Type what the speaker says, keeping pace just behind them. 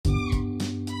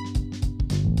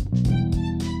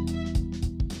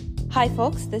Hi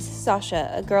folks, this is Sasha,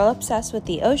 a girl obsessed with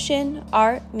the ocean,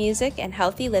 art, music, and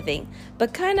healthy living,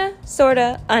 but kinda,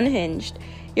 sorta, unhinged.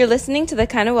 You're listening to the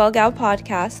Kinda Well Gal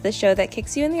podcast, the show that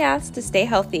kicks you in the ass to stay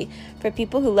healthy for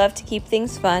people who love to keep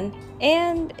things fun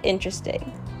and interesting.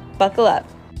 Buckle up.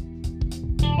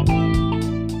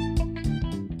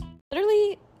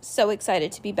 Literally so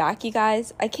excited to be back, you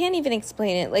guys. I can't even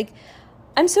explain it.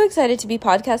 I'm so excited to be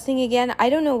podcasting again. I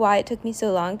don't know why it took me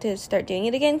so long to start doing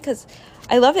it again because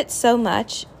I love it so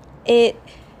much. It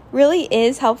really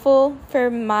is helpful for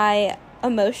my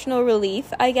emotional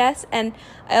relief, I guess, and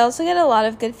I also get a lot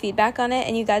of good feedback on it,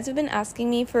 and you guys have been asking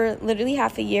me for literally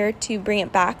half a year to bring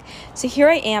it back. So here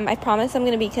I am. I promise I'm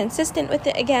going to be consistent with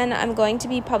it again. I'm going to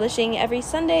be publishing every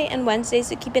Sunday and Wednesday,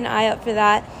 so keep an eye out for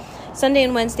that. Sunday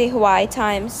and Wednesday Hawaii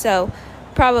time, so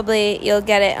probably you'll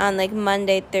get it on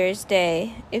Monday,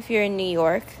 Thursday if you're in New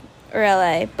York or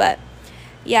LA. But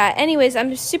yeah, anyways,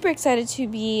 I'm super excited to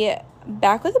be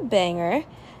back with a banger.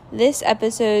 This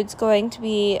episode's going to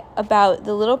be about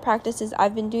the little practices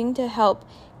I've been doing to help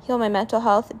heal my mental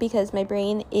health because my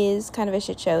brain is kind of a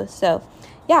shit show. So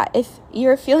yeah, if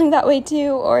you're feeling that way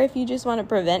too, or if you just want to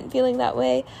prevent feeling that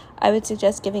way, I would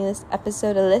suggest giving this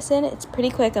episode a listen. It's pretty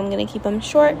quick. I'm going to keep them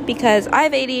short because I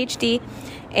have ADHD,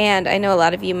 and I know a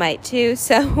lot of you might too.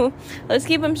 So let's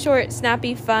keep them short,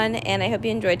 snappy, fun, and I hope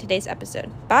you enjoyed today's episode.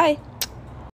 Bye!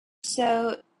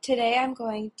 So today I'm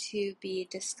going to be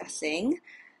discussing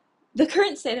the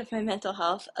current state of my mental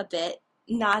health a bit,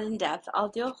 not in depth. I'll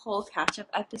do a whole catch-up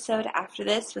episode after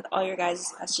this with all your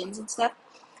guys' questions and stuff.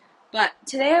 But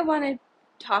today I want to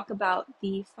talk about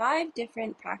the 5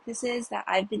 different practices that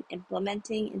I've been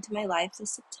implementing into my life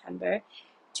this September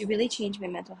to really change my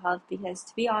mental health because,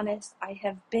 to be honest, I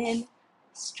have been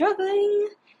struggling.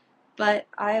 But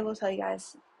I will tell you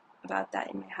guys about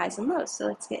that in my highs and lows, so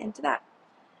let's get into that.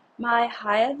 My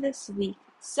high of this week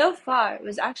so far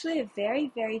was actually a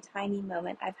very, very tiny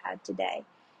moment I've had today.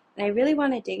 And I really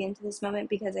want to dig into this moment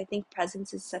because I think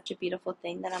presence is such a beautiful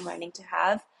thing that I'm learning to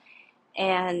have.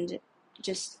 And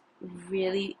just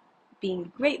really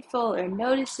being grateful or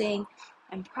noticing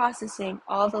and processing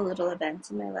all the little events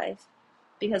in my life.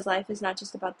 Because life is not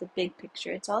just about the big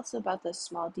picture, it's also about those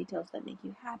small details that make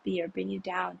you happy or bring you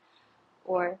down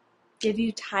or give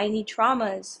you tiny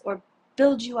traumas or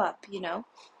build you up,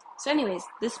 So anyways,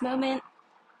 this moment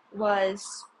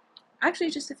was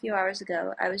actually just a few hours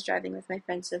ago. I was driving with my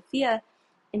friend Sophia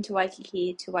into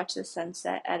Waikiki to watch the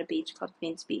sunset at a beach called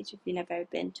Queens Beach. If you've never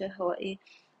been to Hawaii,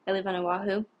 I live on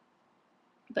Oahu.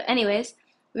 But anyways,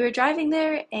 we were driving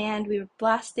there and we were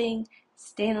blasting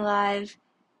Staying Alive,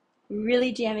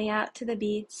 really jamming out to the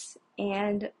beats,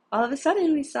 and all of a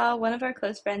sudden we saw one of our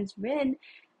close friends, Rin,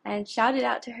 and shouted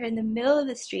out to her in the middle of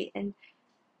the street, and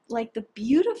like the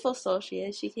beautiful soul she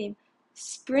is, she came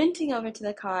sprinting over to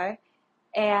the car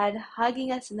and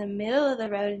hugging us in the middle of the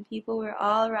road, and people were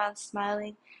all around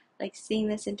smiling, seeing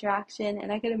this interaction. And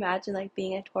I could imagine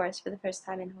being a tourist for the first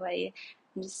time in Hawaii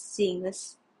and just seeing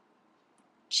this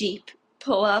Jeep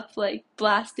pull up,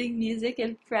 blasting music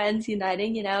and friends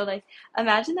uniting,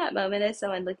 imagine that moment as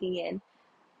someone looking in.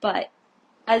 But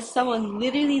as someone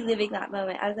literally living that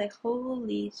moment, I was like,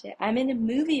 holy shit, I'm in a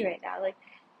movie right now.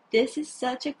 This is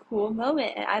such a cool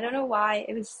moment, and I don't know why.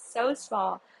 It was so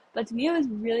small, but to me it was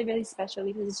really, really special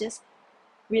because it just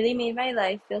really made my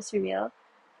life feel surreal,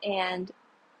 and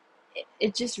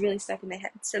it just really stuck in my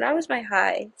head. So that was my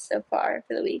high so far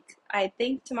for the week. I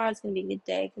think tomorrow's going to be a good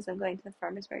day because I'm going to the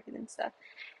farmer's market and stuff,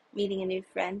 meeting a new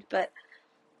friend, but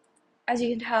as you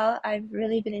can tell, I've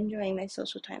really been enjoying my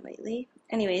social time lately.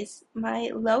 Anyways,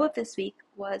 my low of this week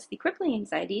was the crippling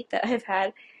anxiety that I've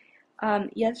had.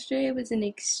 Yesterday was an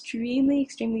extremely,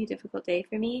 extremely difficult day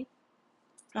for me.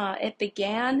 It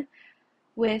began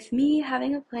with me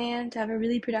having a plan to have a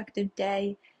really productive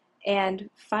day and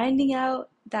finding out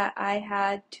that I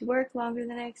had to work longer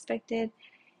than I expected,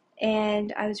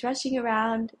 and I was rushing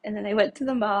around, and then I went to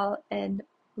the mall and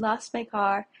lost my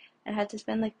car and had to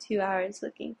spend 2 hours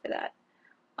looking for that.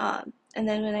 And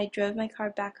then when I drove my car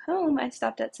back home, I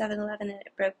stopped at 7-Eleven and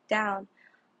it broke down,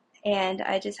 and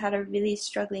I just had a really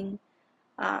struggling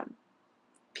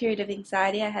period of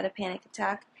anxiety. I had a panic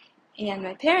attack, and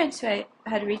my parents, who I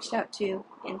had reached out to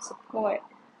in support,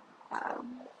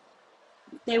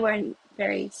 they weren't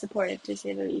very supportive, to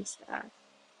say the least.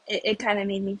 It kind of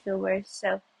made me feel worse,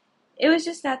 so it was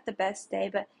just not the best day,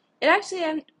 but it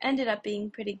actually ended up being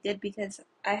pretty good because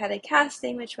I had a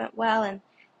casting which went well, and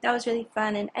that was really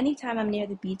fun. And anytime I'm near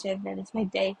the beach, I've noticed my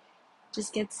day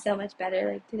just gets so much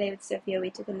better. Today with Sophia,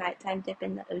 we took a nighttime dip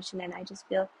in the ocean, and I just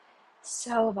feel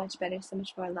so much better, so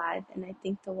much more alive, and I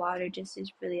think the water just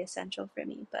is really essential for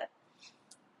me. But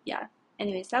yeah,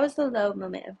 anyways, that was the low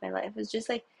moment of my life. It was just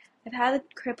like, I've had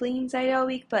crippling anxiety all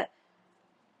week, but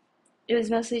it was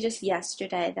mostly just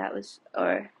yesterday that was,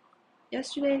 or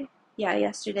yesterday? Yeah,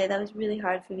 yesterday. That was really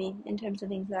hard for me in terms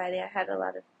of anxiety. I had a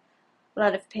lot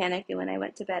of panic, and when I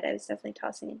went to bed, I was definitely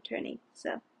tossing and turning.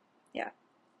 So, yeah.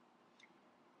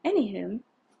 Anywho,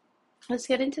 let's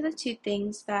get into the two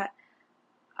things that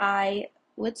I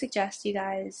would suggest you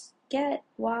guys get,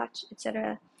 watch,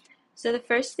 etc. So the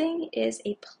first thing is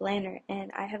a planner,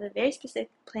 and I have a very specific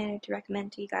planner to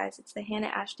recommend to you guys. It's the Hannah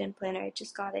Ashton planner. I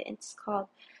just got it. It's called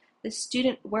the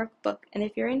Student Workbook. And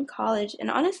if you're in college,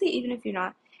 and honestly, even if you're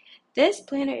not, this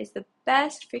planner is the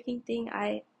best freaking thing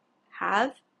I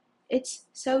have. It's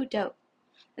so dope.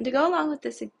 And to go along with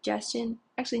the suggestion,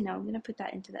 actually no, I'm gonna put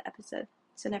that into the episode.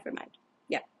 So never mind.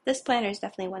 Yeah, this planner is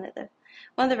definitely one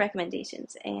of the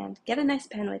recommendations, and get a nice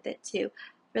pen with it too.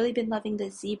 Really been loving the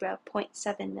Zebra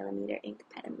 0.7 millimeter ink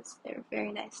pens. They're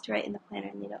very nice to write in the planner,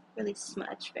 and they don't really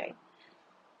smudge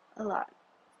a lot.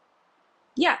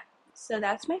 Yeah, so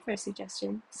that's my first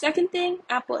suggestion. Second thing,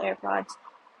 Apple AirPods,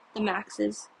 the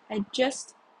Maxes. I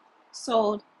just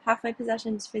sold half my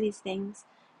possessions for these things.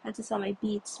 I had to sell my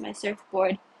Beats, my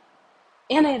surfboard,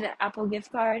 and I had an Apple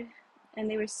gift card, and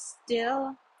they were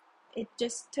still, it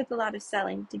just took a lot of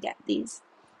selling to get these.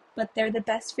 But they're the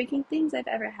best freaking things I've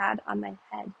ever had on my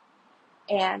head.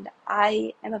 And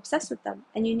I am obsessed with them,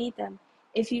 and you need them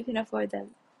if you can afford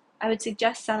them. I would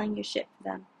suggest selling your shit for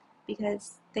them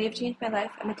because they have changed my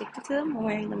life. I'm addicted to them. I'm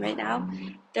wearing them right now.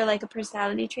 They're like a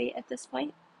personality trait at this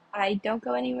point. I don't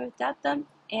go anywhere without them,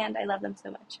 and I love them so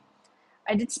much.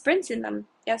 I did sprints in them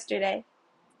yesterday,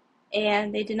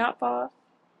 and they did not fall off.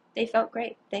 They felt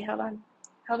great. They held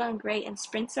on great, and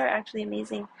sprints are actually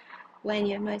amazing when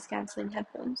you have noise canceling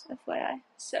headphones, FYI.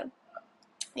 So,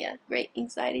 yeah, great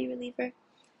anxiety reliever.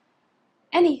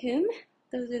 Anywho,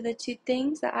 those are the two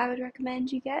things that I would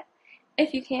recommend you get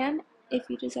if you can, if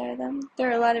you desire them. There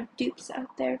are a lot of dupes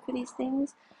out there for these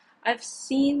things. I've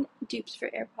seen dupes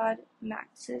for AirPod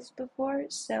Maxes before,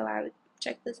 so I would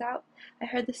check this out. I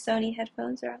heard the Sony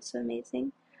headphones are also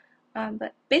amazing.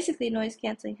 But basically, noise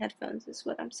canceling headphones is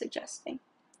what I'm suggesting.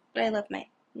 But I love my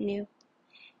new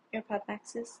AirPod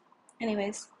Maxes.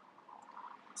 Anyways,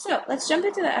 so let's jump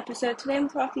into the episode. Today I'm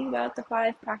talking about the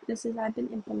 5 practices I've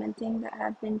been implementing that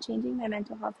have been changing my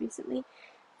mental health recently.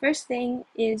 First thing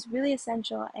is really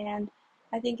essential, and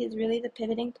I think is really the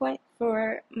pivoting point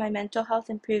for my mental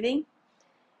health improving,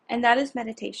 and that is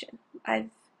meditation. I've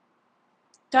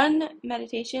done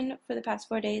meditation for the past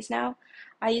 4 days now.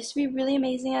 I used to be really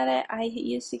amazing at it. I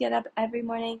used to get up every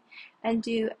morning and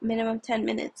do minimum 10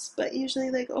 minutes, but usually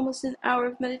like almost an hour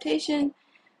of meditation,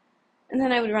 and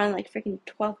then I would run like freaking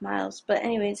 12 miles. But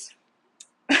anyways,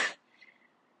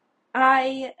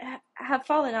 I have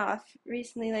fallen off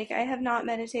recently. Like, I have not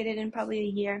meditated in probably a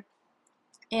year,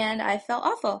 and I felt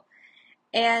awful.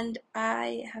 And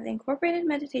I have incorporated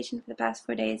meditation for the past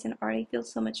 4 days and already feel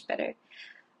so much better.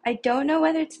 I don't know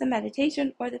whether it's the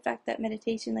meditation or the fact that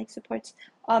meditation like supports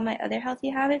all my other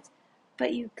healthy habits,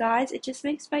 but you guys, it just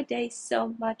makes my day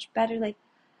so much better. Like,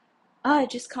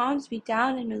 it just calms me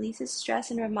down and releases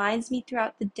stress and reminds me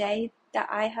throughout the day that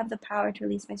I have the power to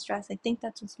release my stress. I think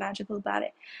that's what's magical about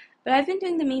it. But I've been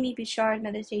doing the Mimi Bouchard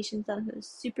meditations on the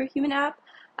Superhuman app.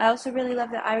 I also really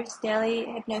love the Iris Daily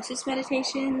hypnosis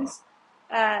meditations.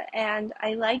 And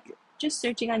I like just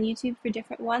searching on YouTube for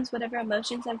different ones, whatever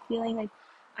emotions I'm feeling. Like,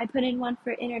 I put in one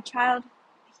for inner child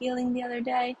healing the other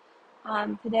day.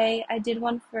 Today I did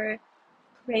one for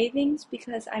cravings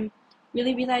because I'm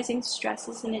really realizing stress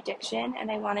is an addiction, and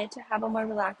I wanted to have a more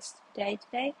relaxed day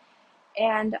today.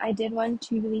 And I did one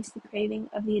to release the craving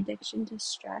of the addiction to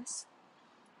stress.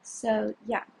 So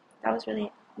yeah, that was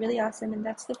really, really awesome. And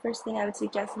that's the first thing I would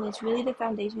suggest. And it's really the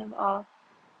foundation of all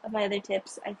of my other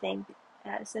tips, I think.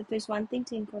 So if there's one thing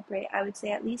to incorporate, I would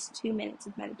say at least 2 minutes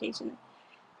of meditation.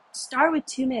 Start with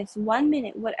 2 minutes, 1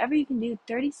 minute, whatever you can do,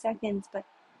 30 seconds. But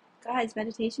guys,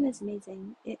 meditation is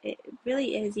amazing. It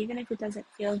really is, even if it doesn't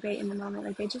feel great in the moment.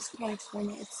 Like, I just can't explain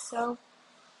it. It's so,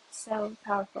 so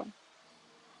powerful.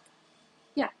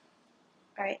 Yeah.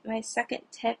 All right. My second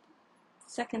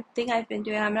thing I've been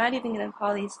doing, I'm not even going to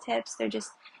call these tips. They're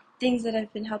just things that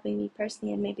have been helping me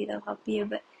personally, and maybe they'll help you.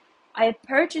 But I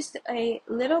purchased a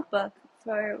little book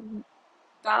for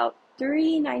about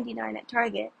 $3.99 at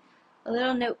Target, a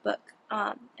little notebook,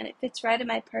 and it fits right in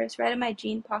my purse, right in my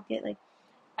jean pocket. Like,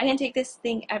 I can take this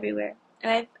thing everywhere.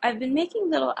 And I've been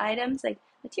making little items, like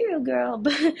Material Girl,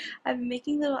 but I've been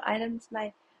making little items,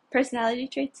 my personality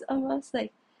traits almost.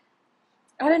 Like,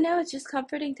 I don't know, it's just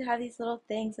comforting to have these little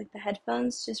things. Like, the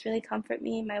headphones just really comfort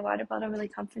me. My water bottle really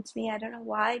comforts me. I don't know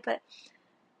why, but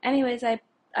anyways, I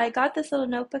I got this little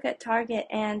notebook at Target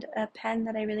and a pen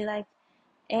that I really like.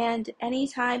 And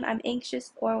anytime I'm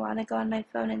anxious or want to go on my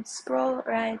phone and scroll,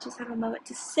 or I just have a moment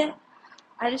to sit,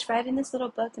 I just write in this little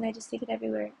book and I just take it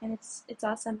everywhere, and it's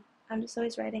awesome. I'm just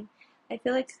always writing. I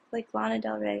feel like Lana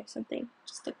Del Rey or something,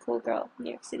 just a cool girl,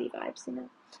 New York City vibes, you know.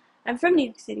 I'm from New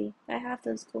York City. I have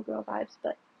those cool girl vibes,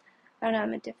 but I don't know.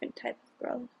 I'm a different type of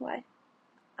girl. Why?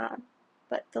 Um,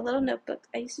 but the little notebook,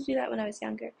 I used to do that when I was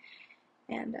younger,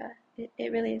 and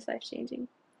it really is life changing.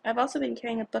 I've also been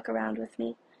carrying a book around with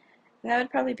me, and that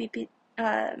would probably be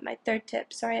my third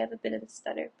tip. Sorry, I have a bit of a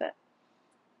stutter, but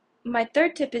my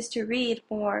third tip is to read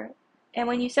more. And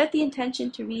when you set the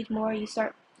intention to read more, you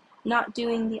start not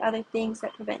doing the other things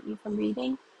that prevent you from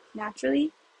reading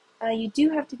naturally. You do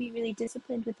have to be really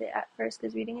disciplined with it at first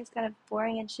because reading is kind of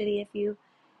boring and shitty if you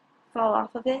fall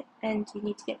off of it, and you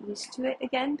need to get used to it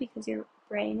again because your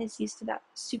brain is used to that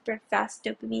super fast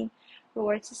dopamine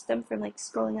reward system from like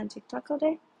scrolling on TikTok all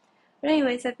day. But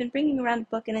anyways, I've been bringing around a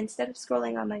book, and instead of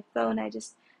scrolling on my phone, I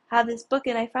just have this book,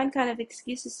 and I find kind of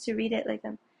excuses to read it. Like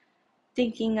I'm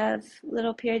thinking of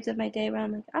little periods of my day where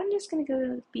I'm like, I'm just gonna go to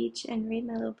the beach and read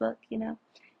my little book, you know.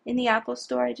 In the Apple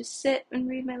store, I just sit and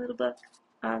read my little book.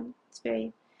 It's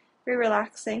very, very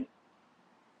relaxing.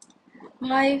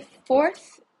 My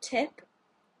fourth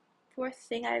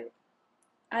thing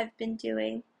I've been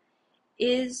doing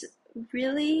is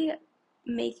really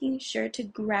making sure to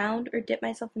ground or dip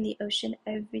myself in the ocean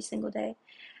every single day.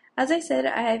 As I said,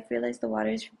 I've realized the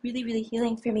water is really, really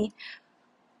healing for me,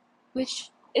 which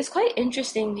is quite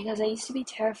interesting because I used to be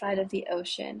terrified of the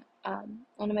ocean.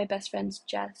 One of my best friends,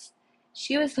 Jess,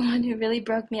 she was the one who really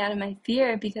broke me out of my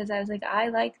fear because I was like, I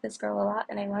like this girl a lot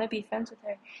and I want to be friends with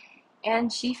her.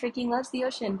 And she freaking loves the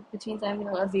ocean, which means I'm going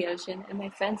to love the ocean. And my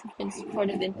friends have been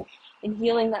supportive in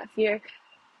healing that fear.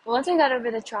 But once I got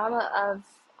over the trauma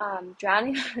of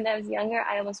drowning when I was younger,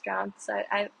 I almost drowned. So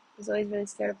I was always really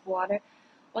scared of water.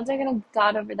 Once I kind of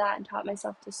got over that and taught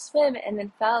myself to swim and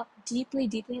then fell deeply,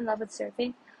 deeply in love with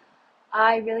surfing,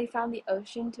 I really found the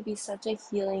ocean to be such a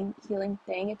healing, healing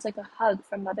thing. It's like a hug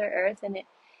from Mother Earth, and it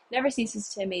never ceases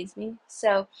to amaze me.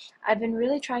 So I've been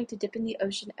really trying to dip in the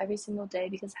ocean every single day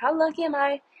because how lucky am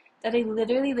I that I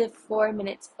literally live 4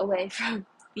 minutes away from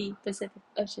the Pacific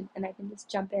Ocean and I can just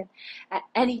jump in at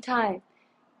any time,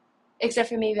 except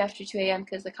for maybe after 2 a.m.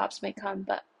 because the cops might come.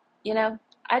 But, you know,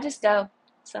 I just go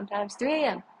sometimes 3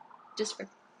 a.m. just for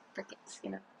kicks,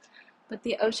 you know. But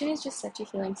the ocean is just such a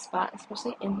healing spot,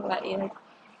 especially in Hawaii. Like,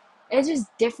 it's just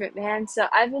different, man. So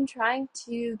I've been trying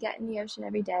to get in the ocean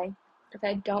every day. If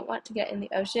I don't want to get in the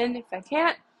ocean, if I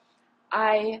can't,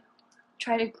 I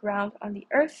try to ground on the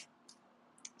earth.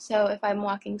 So if I'm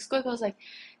walking squiggles, like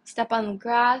step on the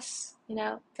grass, you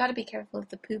know, gotta be careful with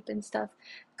the poop and stuff.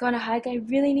 Go on a hike. I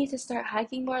really need to start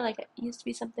hiking more. Like, it used to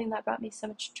be something that brought me so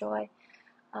much joy,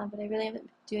 but I really haven't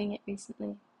been doing it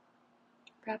recently.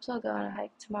 Perhaps I'll go on a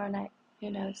hike tomorrow night. Who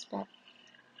knows? But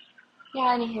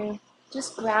yeah, anywho,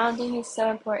 just grounding is so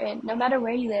important. No matter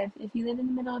where you live. If you live in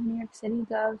the middle of New York City,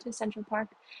 go to Central Park,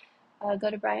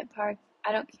 go to Bryant Park.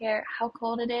 I don't care how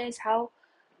cold it is, how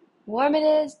warm it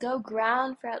is. Go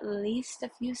ground for at least a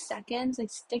few seconds. Like,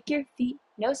 stick your feet,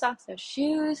 no socks, no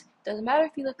shoes. Doesn't matter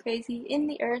if you look crazy, in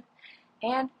the earth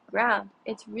and ground.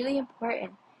 It's really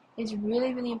important. It's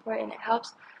really, really important. It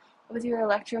helps with your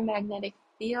electromagnetic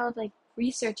field. Like,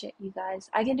 research it, you guys.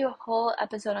 I can do a whole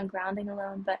episode on grounding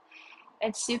alone, but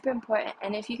it's super important.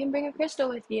 And if you can bring a crystal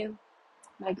with you,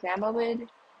 my grandma would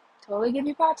totally give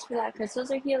you props for that. Crystals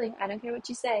are healing. I don't care what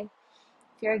you say.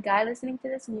 If you're a guy listening to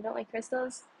this and you don't like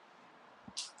crystals,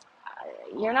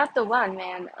 you're not the one,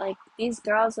 man. Like, these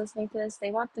girls listening to this,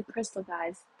 they want the crystal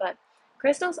guys. But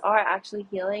crystals are actually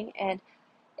healing, and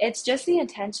it's just the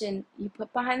intention you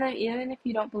put behind them, even if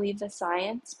you don't believe the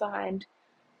science behind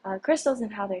crystals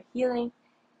and how they're healing.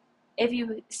 If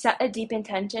you set a deep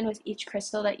intention with each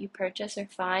crystal that you purchase or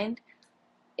find,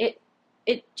 it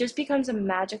it just becomes a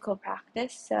magical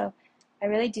practice. So I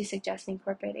really do suggest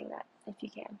incorporating that if you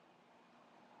can.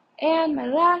 And my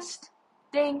last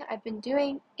thing I've been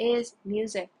doing is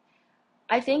music.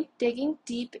 I think digging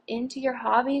deep into your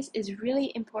hobbies is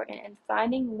really important and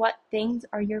finding what things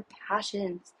are your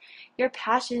passions. Your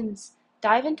passions.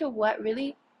 Dive into what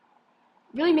really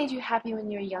made you happy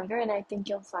when you were younger, and I think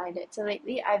you'll find it. So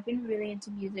lately, I've been really into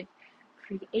music,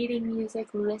 creating music,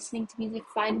 listening to music,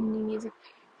 finding new music,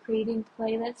 creating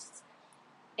playlists,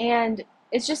 and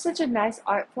it's just such a nice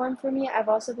art form for me. I've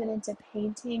also been into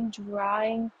painting,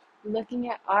 drawing, looking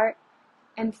at art,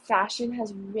 and fashion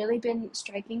has really been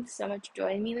striking so much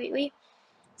joy in me lately.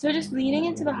 So just leaning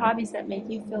into the hobbies that make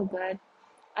you feel good.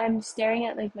 I'm staring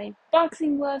at like my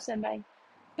boxing gloves and my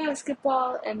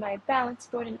basketball and my balance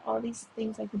board and all these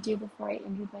things I could do before I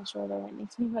injured my shoulder. It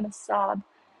makes me want to sob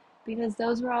because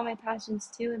those were all my passions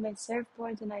too, and my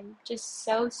surfboards, and I'm just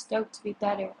so stoked to be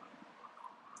better.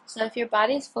 So if your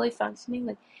body is fully functioning,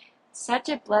 like, such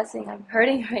a blessing. I'm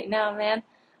hurting right now, man.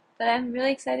 But I'm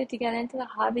really excited to get into the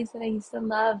hobbies that I used to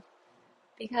love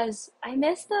because I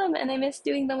miss them and I miss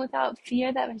doing them without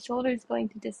fear that my shoulder is going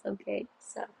to dislocate.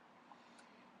 So,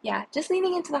 yeah, just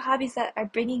leaning into the hobbies that are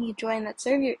bringing you joy and that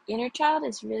serve your inner child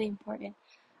is really important.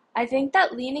 I think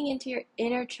that leaning into your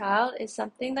inner child is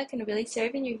something that can really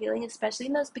serve in your healing, especially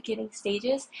in those beginning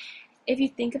stages. If you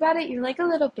think about it, you're like a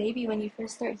little baby when you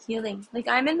first start healing. Like,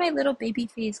 I'm in my little baby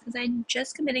phase because I'm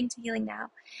just committing to healing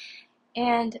now.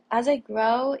 And as I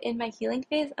grow in my healing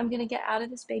phase, I'm going to get out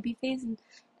of this baby phase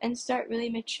and start really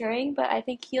maturing. But I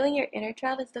think healing your inner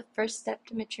child is the first step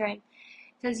to maturing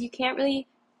because you can't really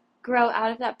grow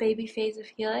out of that baby phase of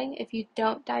healing if you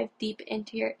don't dive deep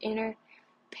into your inner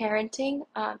parenting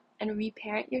and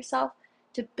reparent yourself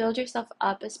to build yourself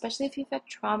up, especially if you've had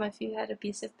trauma, if you've had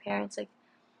abusive parents. Like,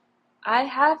 I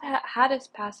have had a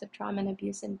passive trauma and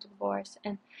abuse and divorce,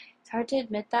 and it's hard to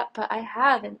admit that, but I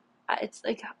have, and it's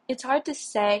like it's hard to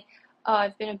say, oh,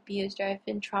 I've been abused or I've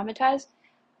been traumatized,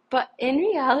 but in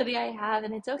reality, I have,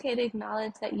 and it's okay to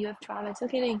acknowledge that you have trauma. It's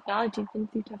okay to acknowledge you've been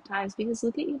through tough times because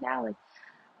look at you now. Like,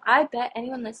 I bet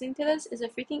anyone listening to this is a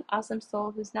freaking awesome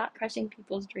soul who's not crushing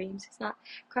people's dreams, who's not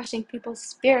crushing people's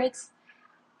spirits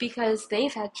because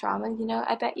they've had trauma.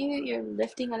 I bet you're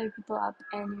lifting other people up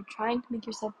and you're trying to make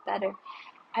yourself better.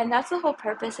 And that's the whole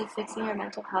purpose of fixing your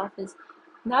mental health is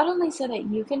not only so that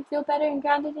you can feel better and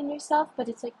grounded in yourself, but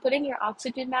it's like putting your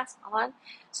oxygen mask on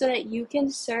so that you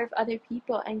can serve other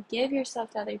people and give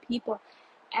yourself to other people.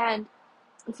 And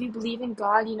if you believe in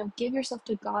God, give yourself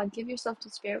to God, give yourself to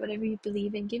spirit, whatever you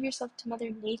believe in, give yourself to Mother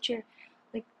Nature.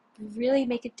 Like, really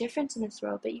make a difference in this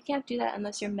world. But you can't do that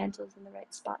unless your mental is in the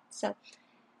right spot. So,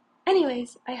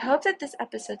 anyways, I hope that this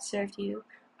episode served you.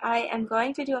 I am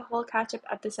going to do a whole catch-up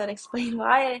episode explain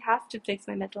why I have to fix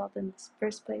my mental health in this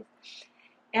first place.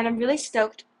 And I'm really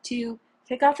stoked to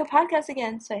kick off the podcast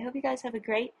again. So I hope you guys have a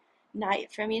great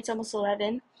night. For me, it's almost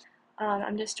 11.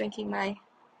 I'm just drinking my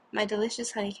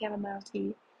delicious honey chamomile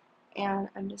tea. And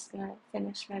I'm just going to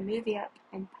finish my movie up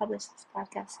and publish this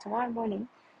podcast tomorrow morning.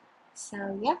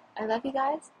 So, yeah, I love you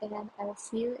guys, and I will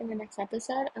see you in the next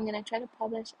episode. I'm going to try to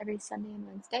publish every Sunday and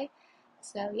Wednesday.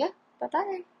 So, yeah,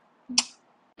 bye-bye.